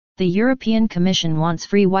The European Commission wants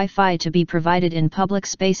free Wi-Fi to be provided in public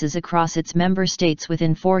spaces across its member states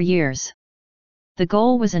within 4 years. The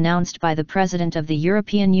goal was announced by the President of the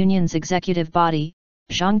European Union's executive body,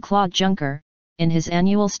 Jean-Claude Juncker, in his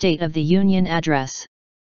annual State of the Union address.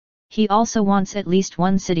 He also wants at least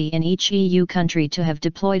one city in each EU country to have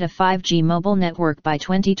deployed a 5G mobile network by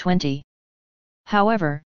 2020.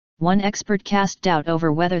 However, one expert cast doubt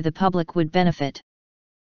over whether the public would benefit.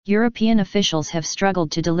 European officials have struggled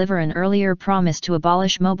to deliver an earlier promise to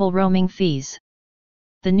abolish mobile roaming fees.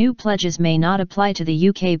 The new pledges may not apply to the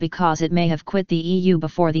UK because it may have quit the EU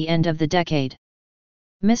before the end of the decade.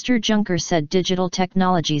 Mr. Juncker said digital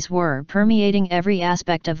technologies were permeating every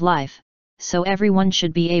aspect of life, so everyone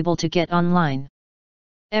should be able to get online.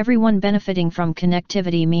 Everyone benefiting from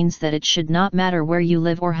connectivity means that it should not matter where you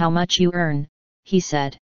live or how much you earn, he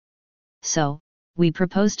said. So, we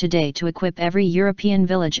propose today to equip every European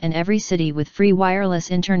village and every city with free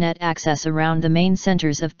wireless internet access around the main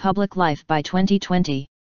centers of public life by 2020.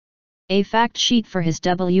 A fact sheet for his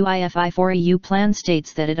WIFI4EU plan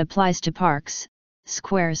states that it applies to parks,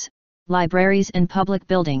 squares, libraries and public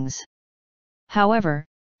buildings. However,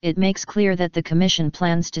 it makes clear that the Commission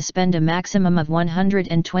plans to spend a maximum of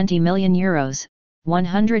 €120 million,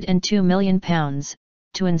 £102 million,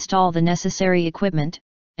 to install the necessary equipment,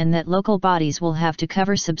 and that local bodies will have to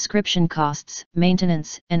cover subscription costs,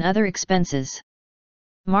 maintenance, and other expenses.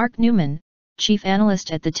 Mark Newman, chief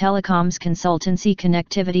analyst at the telecoms consultancy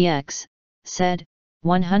Connectivity X, said,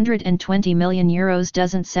 €120 million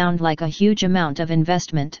doesn't sound like a huge amount of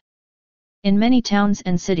investment. In many towns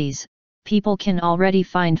and cities, people can already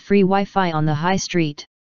find free Wi-Fi on the high street.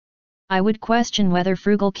 I would question whether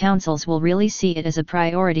frugal councils will really see it as a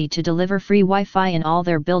priority to deliver free Wi-Fi in all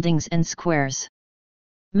their buildings and squares.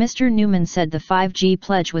 Mr. Newman said the 5G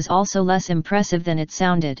pledge was also less impressive than it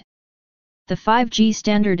sounded. The 5G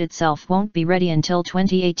standard itself won't be ready until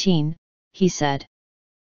 2018, he said.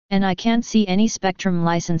 And I can't see any spectrum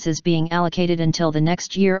licenses being allocated until the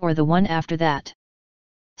next year or the one after that.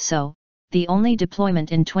 So, the only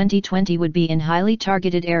deployment in 2020 would be in highly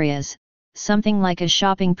targeted areas, something like a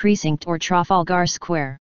shopping precinct or Trafalgar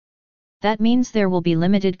Square. That means there will be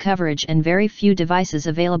limited coverage and very few devices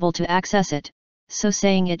available to access it, so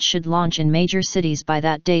saying it should launch in major cities by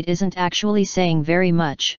that date isn't actually saying very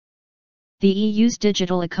much. The EU's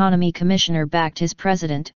Digital Economy Commissioner backed his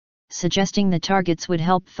president, suggesting the targets would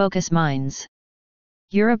help focus minds.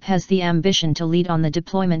 Europe has the ambition to lead on the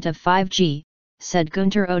deployment of 5G, said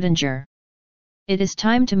Günther Oettinger. It is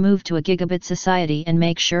time to move to a gigabit society and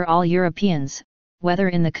make sure all Europeans, whether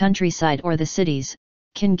in the countryside or the cities,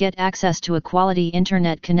 can get access to a quality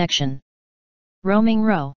internet connection. Roaming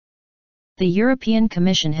row. The European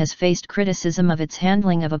Commission has faced criticism of its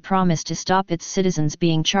handling of a promise to stop its citizens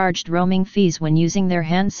being charged roaming fees when using their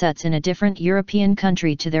handsets in a different European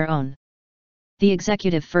country to their own. The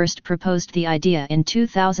executive first proposed the idea in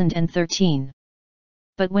 2013.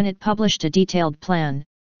 But when it published a detailed plan,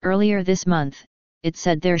 earlier this month, it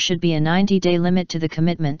said there should be a 90-day limit to the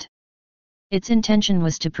commitment. Its intention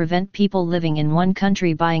was to prevent people living in one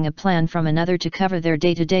country buying a plan from another to cover their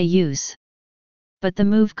day-to-day use. But the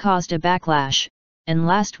move caused a backlash, and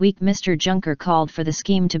last week Mr. Juncker called for the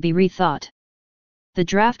scheme to be rethought. The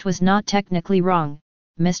draft was not technically wrong,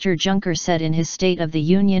 Mr. Juncker said in his State of the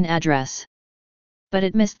Union address. But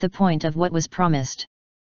it missed the point of what was promised.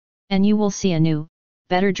 And you will see a new,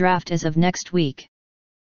 better draft as of next week.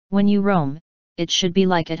 When you roam, it should be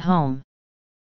like at home.